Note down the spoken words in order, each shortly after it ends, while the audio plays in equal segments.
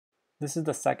This is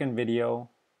the second video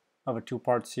of a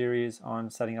two-part series on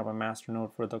setting up a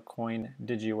masternode for the coin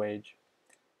digiwage.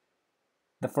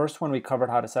 The first one we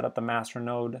covered how to set up the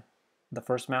masternode, the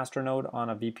first masternode on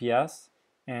a VPS,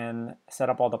 and set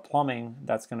up all the plumbing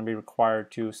that's going to be required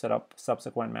to set up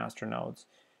subsequent masternodes.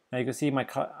 Now you can see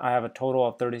I have a total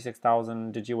of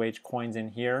 36,000 digiwage coins in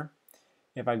here.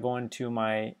 If I go into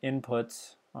my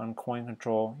inputs on coin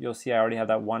control, you'll see I already have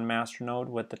that one masternode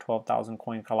with the 12,000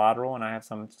 coin collateral, and I have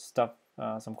some stuff,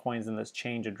 some coins in this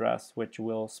change address, which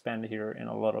we'll spend here in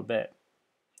a little bit.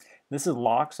 This is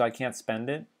locked, so I can't spend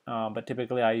it, but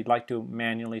typically I like to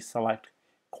manually select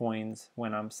coins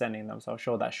when I'm sending them, so I'll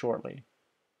show that shortly.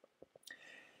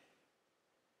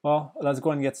 Well, let's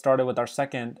go and get started with our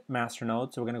second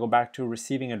masternode. So we're going to go back to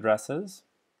receiving addresses,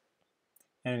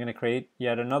 and we're going to create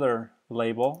yet another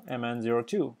label,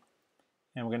 mn02.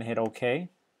 And we're going to hit OK,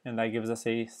 and that gives us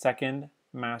a second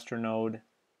masternode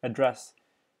address.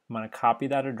 I'm going to copy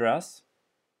that address,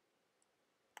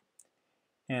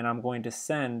 and I'm going to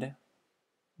send,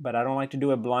 but I don't like to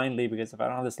do it blindly because if I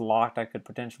don't have this locked, I could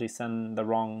potentially send the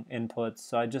wrong inputs.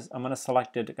 So I'm going to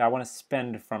select it. I want to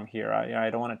spend from here. I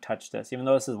don't want to touch this. Even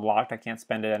though this is locked, I can't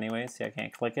spend it anyway. See, I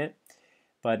can't click it.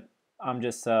 But I'm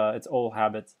just, it's old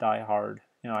habits die hard.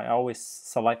 I always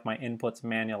select my inputs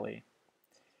manually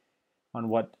on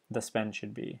what the spend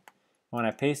should be. When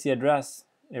I paste the address,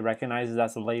 it recognizes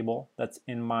that's a label that's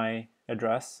in my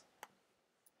address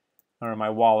or my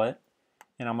wallet,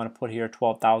 and I'm going to put here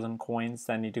 12,000 coins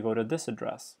that need to go to this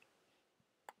address.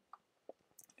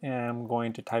 And I'm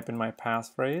going to type in my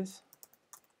passphrase,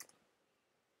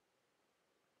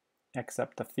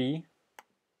 accept the fee.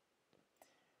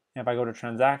 And if I go to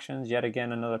transactions, yet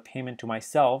again another payment to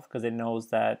myself because it knows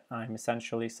that I'm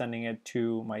essentially sending it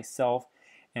to myself.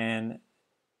 And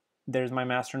there's my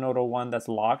masternode 01 that's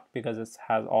locked because it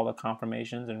has all the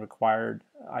confirmations and required.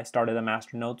 I started a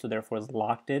masternode, so therefore it's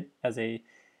locked it as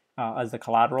the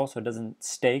collateral, so it doesn't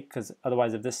stake, because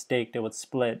otherwise if this staked it would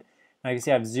split. Now you can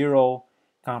see I have 0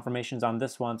 confirmations on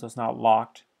this one, so it's not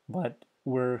locked, but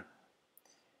we're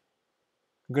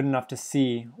good enough to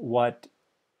see what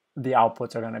the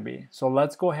outputs are going to be. So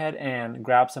let's go ahead and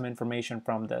grab some information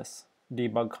from this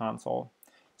debug console.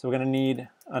 So we're going to need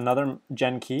another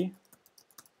genkey.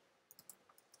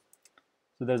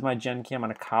 So there's my genkey. I'm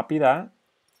going to copy that,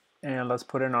 and let's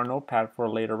put it in our Notepad for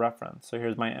later reference. So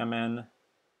here's my mn02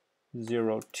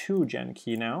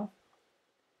 genkey now.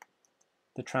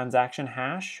 The transaction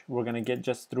hash we're going to get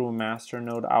just through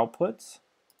masternode outputs.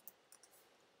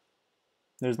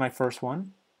 There's my first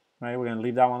one. Right, we're going to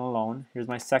leave that one alone. Here's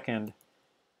my second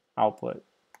output.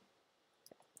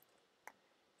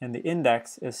 And the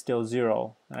index is still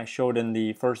 0. I showed in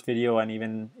the first video and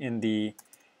even in the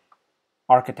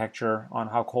architecture on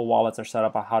how cold wallets are set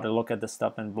up, on how to look at this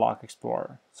stuff in Block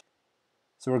Explorer.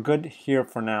 So we're good here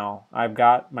for now. I've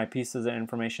got my pieces of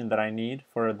information that I need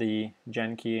for the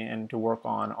genkey and to work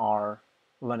on our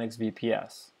Linux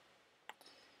VPS.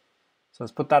 So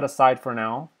let's put that aside for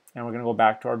now. And we're going to go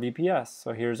back to our VPS.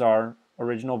 So here's our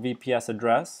original VPS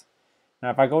address.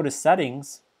 Now if I go to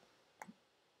settings,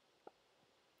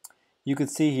 you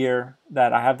could see here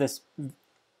that I have this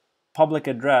public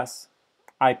address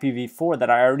IPv4 that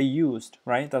I already used,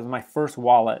 right? That was my first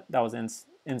wallet. That was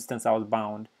instance I was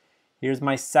bound. Here's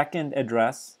my second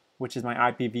address, which is my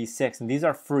IPv6, and these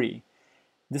are free.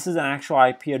 This is an actual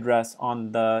IP address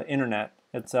on the internet.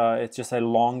 It's just a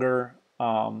longer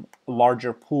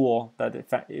larger pool that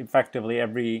effectively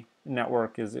every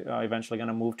network is eventually going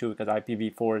to move to, because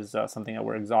IPv4 is something that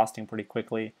we're exhausting pretty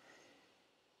quickly.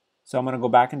 So I'm going to go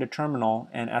back into terminal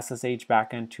and SSH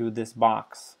back into this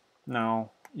box. Now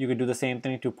you could do the same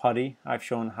thing to Putty. I've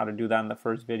shown how to do that in the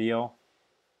first video.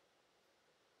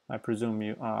 I presume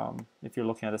you, if you're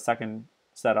looking at the second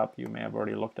setup, you may have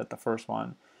already looked at the first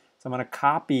one. So I'm going to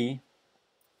copy.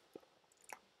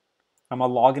 I'm going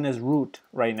to log in as root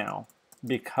right now,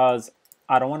 because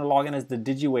I don't want to log in as the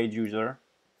digiwage user,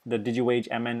 the digiwage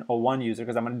mn01 user,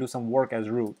 because I'm going to do some work as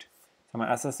root. So I'm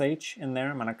going to SSH in there.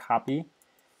 I'm going to copy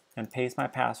and paste my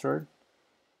password.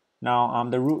 Now I'm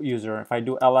the root user. If I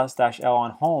do ls-l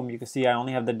on home, you can see I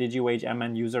only have the digiwage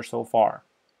mn user so far.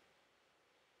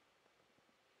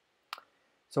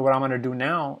 So what I'm going to do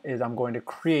now is I'm going to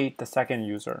create the second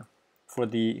user for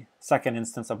the second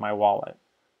instance of my wallet.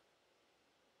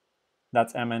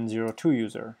 That's mn02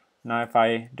 user. Now if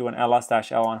I do an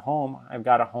ls-l on home, I've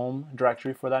got a home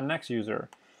directory for that next user.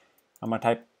 I'm going to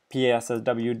type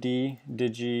passwd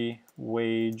digiwage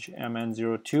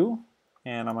mn02,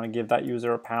 and I'm going to give that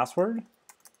user a password,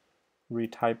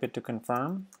 retype it to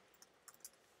confirm,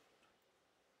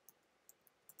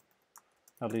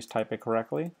 at least type it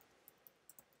correctly.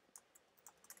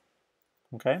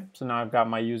 Okay, so now I've got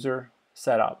my user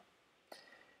set up.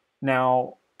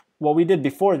 Now, what we did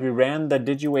before is we ran the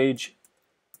digiwage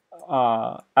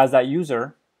as that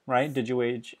user, right?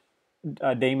 Digiwage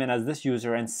daemon as this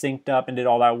user and synced up and did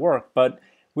all that work. But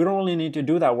we don't really need to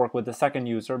do that work with the second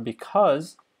user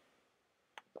because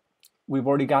we've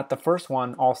already got the first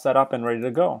one all set up and ready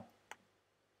to go.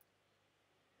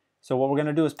 So what we're going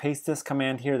to do is paste this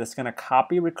command here that's going to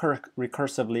copy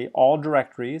recursively all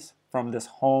directories from this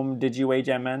home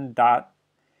digiwage.mn dot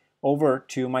over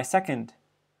to my second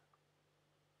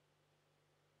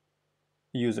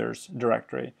user's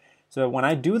directory. So when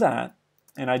I do that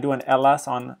and I do an ls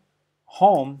on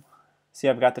home, see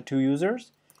I've got the two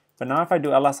users. But now if I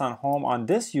do ls on home on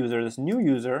this user, this new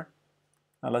user,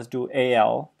 now let's do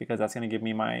al because that's going to give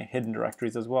me my hidden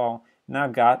directories as well. Now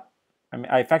I've got,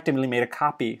 I effectively made a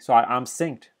copy, so I'm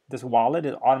synced. This wallet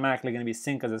is automatically going to be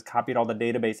synced because it's copied all the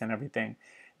database and everything.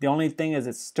 The only thing is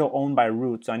it's still owned by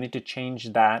root, so I need to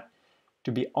change that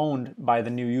to be owned by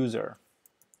the new user.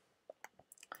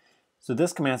 So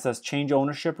this command says change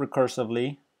ownership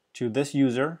recursively to this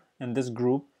user and this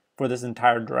group for this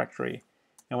entire directory.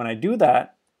 And when I do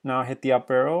that, now I hit the up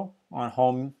arrow on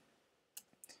home.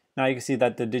 Now you can see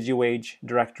that the digiwage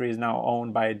directory is now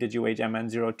owned by digiwage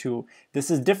mn02. This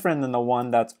is different than the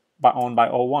one that's owned by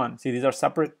O1. See, these are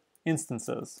separate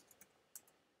instances.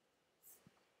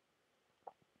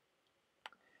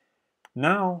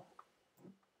 Now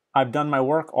I've done my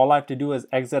work. All I have to do is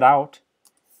exit out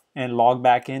and log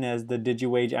back in as the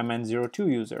digiwage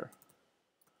mn02 user.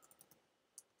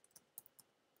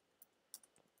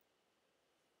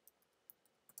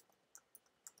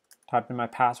 Type in my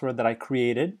password that I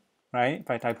created, right?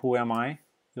 If I type who am I,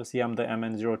 you'll see I'm the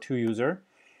mn02 user.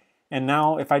 And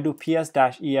now if I do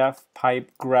ps-ef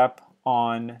pipe grep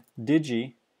on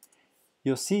digi,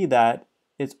 you'll see that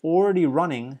it's already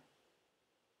running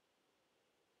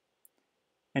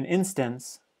an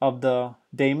instance of the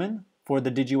daemon for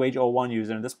the digiwage 01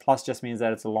 user. And this plus just means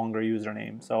that it's a longer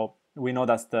username. So we know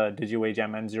that's the digiwage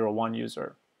mn01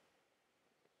 user.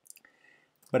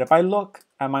 But if I look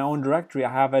at my own directory,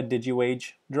 I have a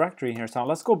digiwage directory here. So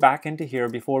let's go back into here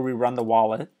before we run the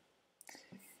wallet.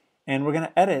 And we're going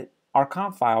to edit our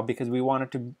conf file because we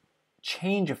wanted to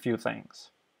change a few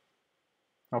things.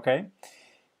 Okay?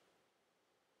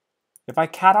 If I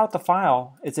cat out the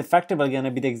file, it's effectively going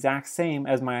to be the exact same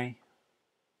as my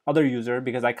other user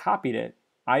because I copied it.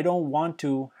 I don't want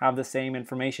to have the same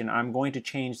information. I'm going to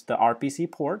change the RPC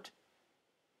port.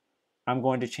 I'm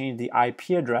going to change the IP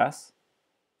address.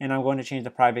 And I'm going to change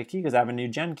the private key because I have a new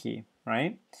genkey,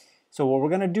 right? So what we're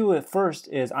going to do at first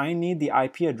is I need the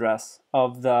IP address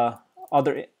of the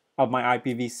other of my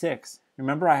IPv6.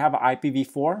 Remember I have an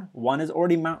IPv4. One is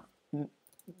already mounted.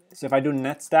 So if I do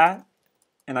netstat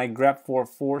and I grep for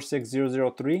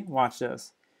 46003, watch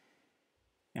this.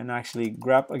 And actually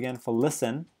grep again for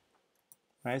listen,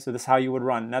 right? So this is how you would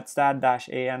run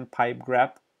netstat-an pipe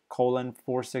grep colon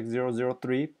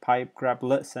 46003 pipe grep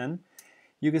listen.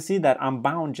 You can see that I'm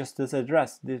bound just to this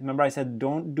address. Remember I said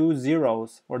don't do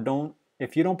zeros or don't,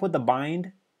 if you don't put the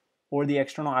bind or the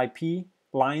external IP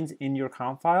lines in your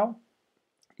conf file,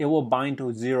 it will bind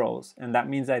to zeros. And that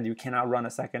means that you cannot run a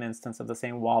second instance of the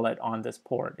same wallet on this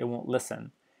port. It won't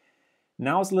listen.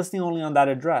 Now it's listening only on that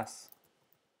address.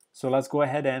 So let's go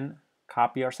ahead and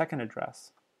copy our second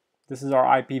address. This is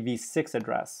our IPv6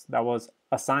 address that was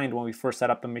assigned when we first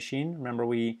set up the machine. Remember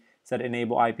we said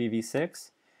enable IPv6.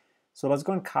 So let's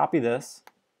go and copy this,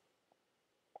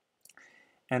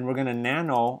 and we're going to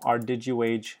nano our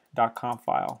digiwage.conf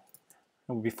file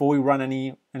before we run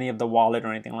any of the wallet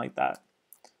or anything like that.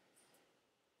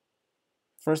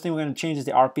 First thing we're going to change is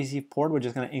the RPC port. We're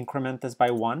just going to increment this by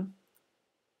 1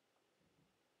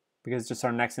 because it's just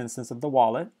our next instance of the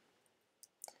wallet.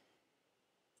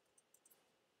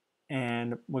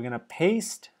 And we're going to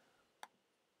paste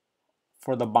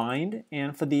for the bind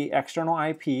and for the external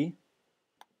IP.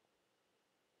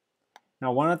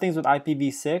 Now, one of the things with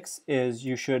IPv6 is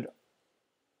you should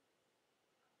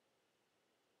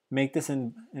make this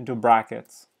into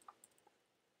brackets.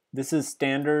 This is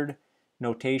standard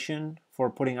notation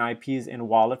for putting IPs in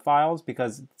wallet files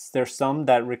because there's some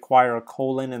that require a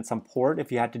colon and some port.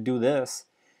 If you had to do this,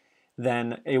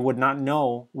 then it would not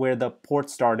know where the port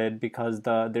started because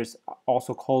there's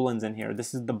also colons in here.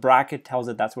 This is the bracket tells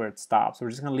it that's where it stops. So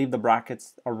we're just going to leave the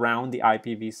brackets around the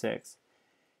IPv6.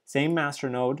 Same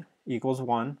masternode equals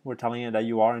 1. We're telling it that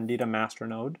you are indeed a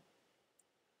masternode.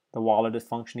 The wallet is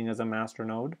functioning as a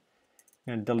masternode.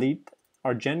 We're going to delete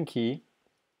our genkey.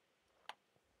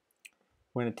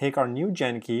 We're going to take our new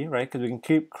genkey, right? Because we can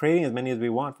keep creating as many as we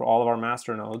want for all of our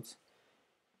masternodes.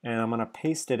 And I'm going to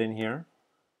paste it in here.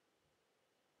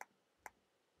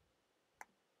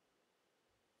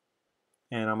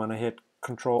 And I'm going to hit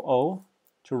Control O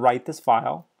to write this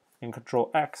file and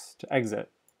Control X to exit.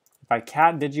 If I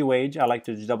cat digiwage, I like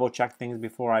to double check things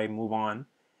before I move on.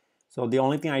 So the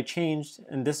only thing I changed,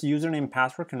 and this username and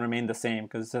password can remain the same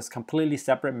because it's just completely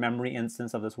separate memory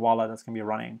instance of this wallet that's going to be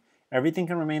running. Everything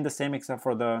can remain the same except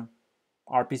for the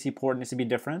RPC port needs to be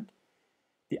different,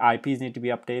 the IPs need to be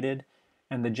updated,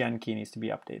 and the genkey needs to be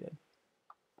updated.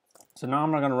 So now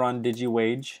I'm going to run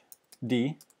digiwage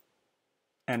d,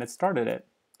 and it started it.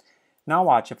 Now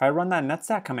watch, if I run that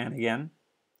netstat command again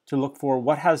to look for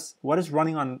what is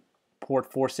running on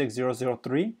port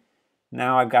 46003,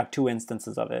 now I've got two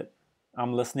instances of it.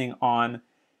 I'm listening on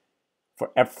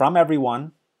from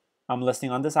everyone, I'm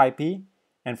listening on this IP,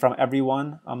 and from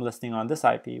everyone, I'm listening on this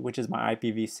IP, which is my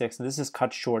IPv6. And this is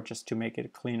cut short just to make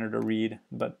it cleaner to read,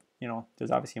 but you know, there's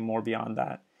obviously more beyond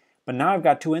that. But now I've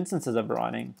got two instances of it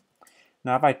running.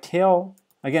 Now if I tail,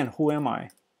 again, who am I?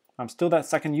 I'm still that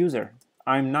second user.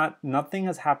 I'm not, nothing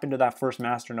has happened to that first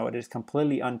master node. It is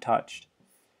completely untouched.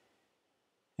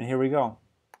 And here we go.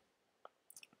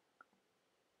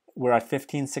 We're at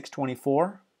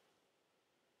 15,624,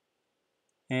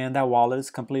 and that wallet is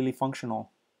completely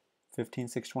functional.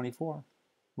 15,624.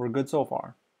 We're good so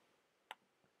far.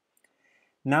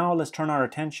 Now let's turn our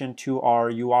attention to our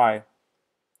UI.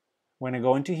 We're going to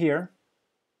go into here.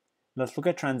 Let's look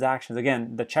at transactions.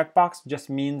 Again, the checkbox just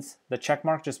means, the check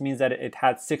mark just means that it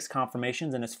had 6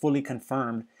 confirmations and is fully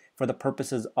confirmed for the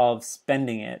purposes of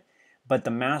spending it. But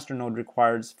the master node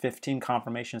requires 15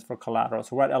 confirmations for collateral.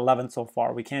 So we're at 11 so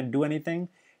far. We can't do anything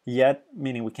yet,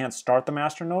 meaning we can't start the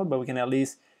master node, but we can at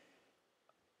least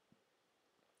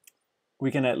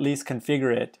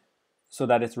configure it so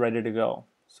that it's ready to go.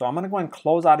 So I'm going to go and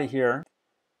close out of here.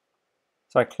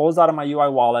 So I closed out of my UI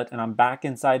wallet and I'm back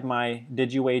inside my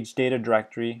digiwage data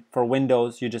directory. For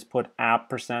Windows, you just put app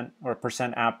percent or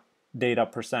percent app data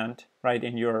percent, right,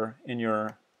 in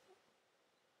your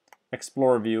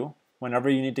Explorer view.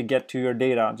 Whenever you need to get to your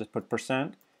data, just put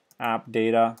percent app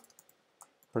data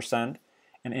percent,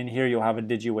 and in here you'll have a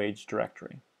digiwage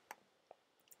directory.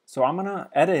 So I'm going to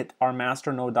edit our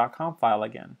masternode.conf file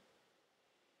again.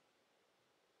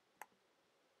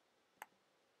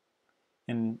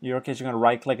 In your case, you're going to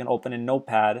right click and open in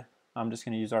Notepad. I'm just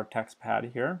going to use our text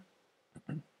pad here.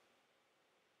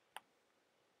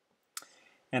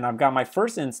 And I've got my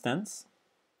first instance.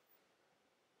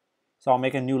 So I'll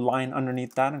make a new line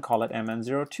underneath that and call it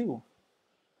mn02.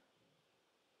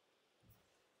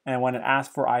 And when it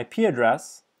asks for IP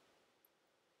address,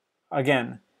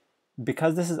 again,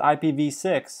 because this is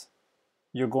IPv6,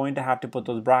 you're going to have to put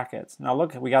those brackets. Now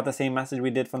look, we got the same message we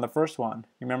did from the first one.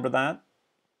 Remember that?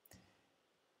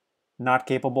 Not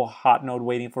capable hot node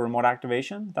waiting for remote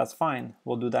activation? That's fine.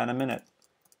 We'll do that in a minute.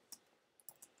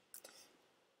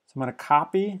 So I'm going to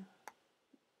copy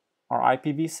our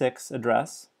IPv6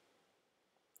 address,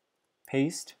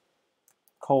 paste,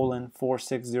 colon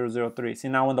 46003. See,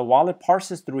 now when the wallet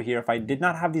parses through here, if I did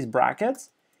not have these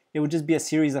brackets, it would just be a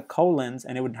series of colons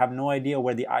and it would have no idea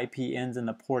where the IP ends and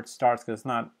the port starts because it's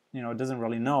not, you know, it doesn't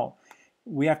really know.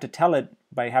 We have to tell it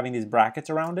by having these brackets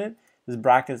around it. This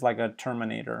bracket is like a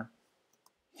terminator.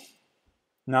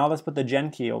 Now let's put the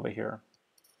genkey over here.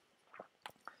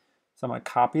 So I'm going to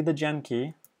copy the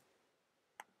genkey,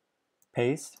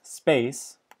 paste,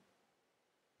 space,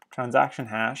 transaction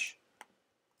hash,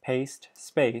 paste,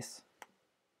 space,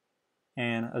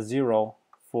 and a 0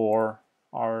 for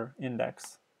our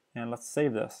index. And let's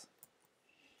save this.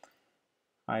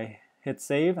 I hit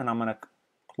save and I'm going to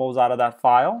close out of that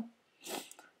file.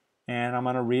 And I'm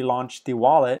going to relaunch the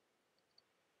wallet.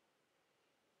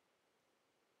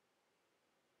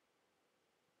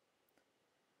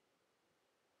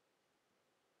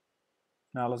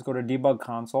 Now let's go to debug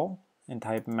console and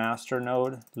type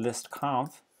masternode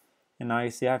list.conf. And now you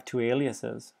see I have two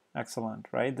aliases. Excellent,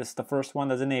 right? This is the first one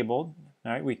that's enabled.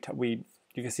 Right?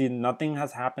 You can see nothing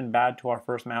has happened bad to our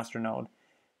first master node,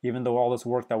 even though all this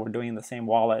work that we're doing in the same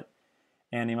wallet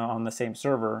and even on the same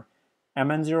server.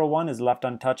 mn01 is left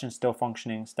untouched and still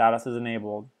functioning. Status is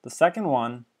enabled. The second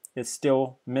one is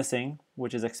still missing,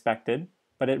 which is expected,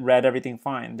 but it read everything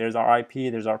fine. There's our IP,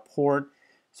 there's our port,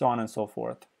 so on and so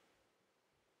forth.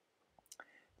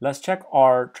 Let's check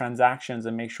our transactions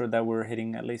and make sure that we're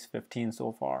hitting at least 15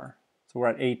 so far. So we're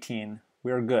at 18.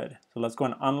 We're good. So let's go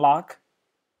and unlock.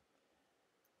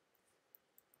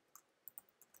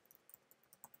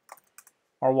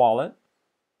 Our wallet.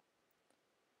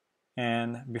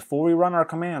 And before we run our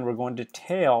command, we're going to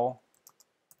tail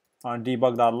our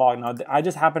debug.log. Now, I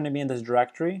just happen to be in this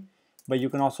directory, but you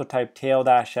can also type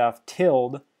tail-f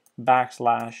tilde /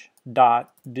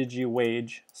 dot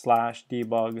digiwage /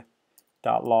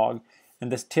 debug.log,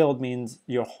 and this tilde means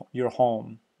your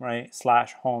home, right?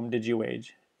 Slash home digiwage.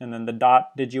 And then the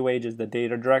dot digiwage is the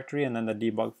data directory, and then the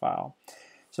debug file.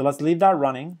 So let's leave that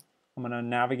running. I'm going to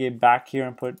navigate back here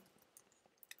and put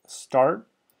start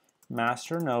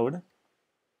masternode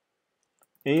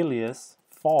alias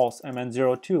false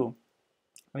mn02.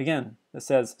 Again, it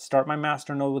says start my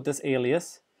masternode with this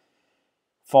alias.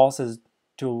 False is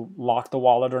to lock the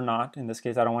wallet or not. In this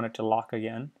case, I don't want it to lock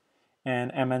again.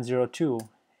 And mn02.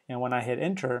 And when I hit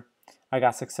enter, I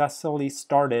got successfully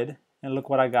started. And look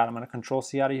what I got. I'm going to control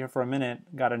C out of here for a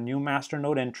minute. Got a new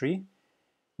masternode entry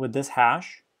with this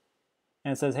hash.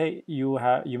 And it says, hey, you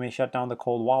may shut down the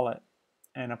cold wallet.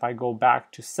 And if I go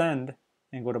back to send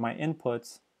and go to my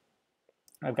inputs,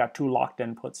 I've got 2 locked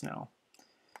inputs now.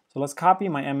 So let's copy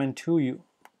my mn2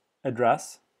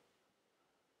 address.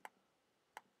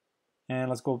 And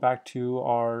let's go back to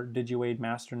our digiwage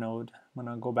masternode. I'm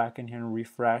going to go back in here and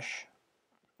refresh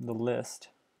the list.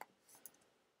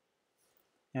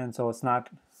 And so it's not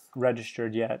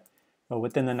registered yet, but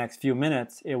within the next few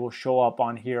minutes it will show up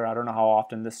on here. I don't know how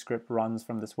often this script runs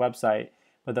from this website,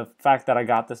 but the fact that I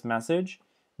got this message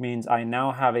means I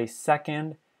now have a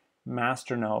second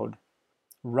masternode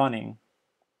running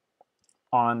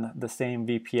on the same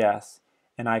VPS,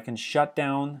 and I can shut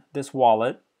down this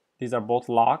wallet. These are both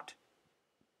locked,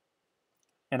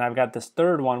 and I've got this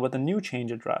third one with a new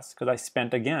change address because I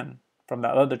spent again. From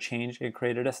that other change, it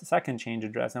created a second change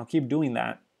address. And I'll keep doing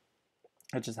that.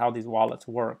 That's just how these wallets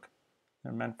work.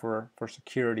 They're meant for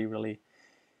security, really,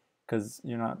 because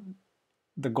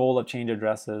the goal of change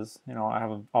addresses.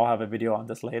 I'll have a video on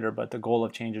this later, but the goal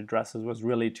of change addresses was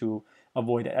really to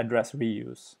avoid address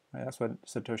reuse. Right? That's what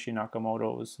Satoshi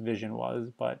Nakamoto's vision was.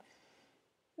 But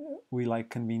we like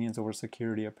convenience over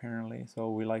security, apparently. So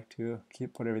we like to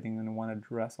put everything in one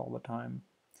address all the time.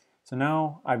 So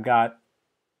now I've got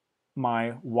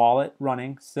my wallet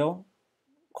running still.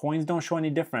 Coins don't show any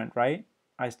different, right?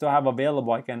 I still have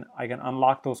available. I can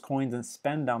unlock those coins and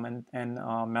spend them and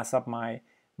mess up my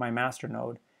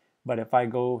masternode. But if I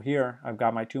go here, I've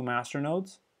got my 2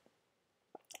 masternodes,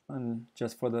 and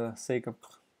just for the sake of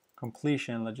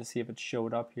completion, let's just see if it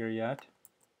showed up here yet.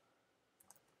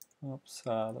 Oops,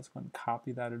 let's go and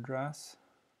copy that address.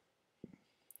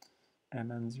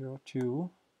 mn02.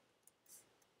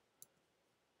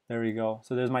 There we go.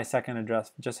 So there's my second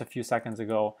address just a few seconds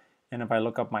ago. And if I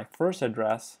look up my first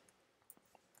address,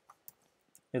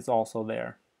 it's also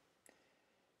there.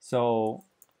 So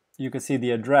you can see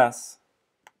the address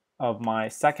of my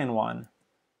second one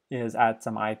is at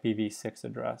some IPv6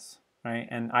 address, right?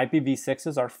 And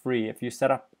IPv6s are free. If you set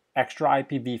up extra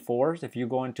IPv4s, if you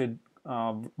go into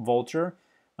Vultr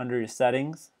under your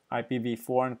settings,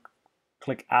 IPv4, and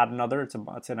click add another, it's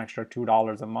an extra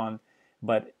 $2 a month.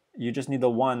 But you just need the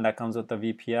one that comes with the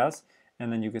VPS, and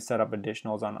then you can set up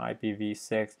additionals on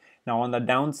IPv6. Now on the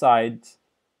downside,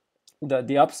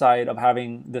 the upside of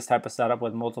having this type of setup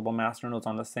with multiple masternodes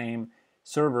on the same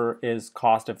server is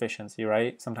cost efficiency,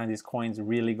 right? Sometimes these coins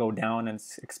really go down and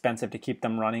it's expensive to keep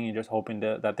them running. You're just hoping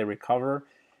that they recover.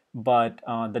 But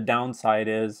the downside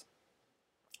is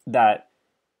that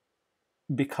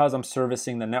because I'm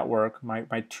servicing the network,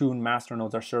 my 2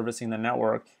 masternodes are servicing the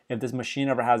network. If this machine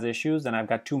ever has issues, then I've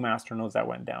got 2 masternodes that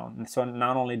went down. And so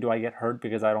not only do I get hurt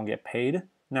because I don't get paid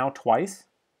now twice,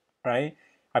 right?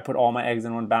 I put all my eggs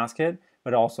in one basket,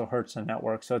 but it also hurts the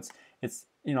network. So it's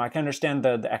I can understand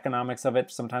the economics of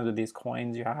it. Sometimes with these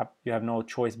coins, you have no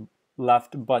choice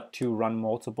left but to run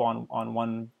multiple on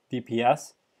one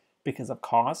VPS because of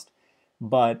cost.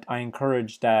 But I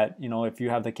encourage that, if you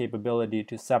have the capability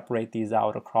to separate these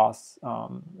out across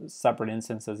separate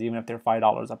instances, even if they're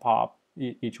 $5 a pop,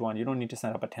 each one, you don't need to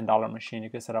set up a $10 machine. You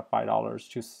can set up $5,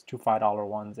 two $5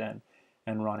 ones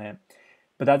and run it.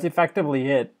 But that's effectively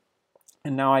it.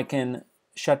 And now I can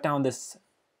shut down this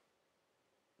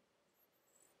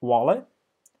wallet,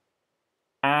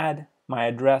 add my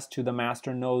address to the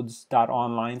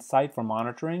masternodes.online site for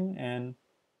monitoring, and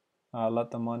let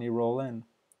the money roll in.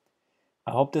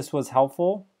 I hope this was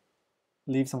helpful.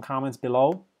 Leave some comments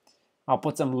below. I'll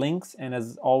put some links, and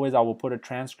as always, I will put a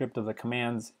transcript of the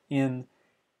commands in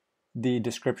the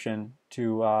description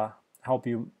to help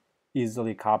you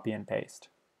easily copy and paste.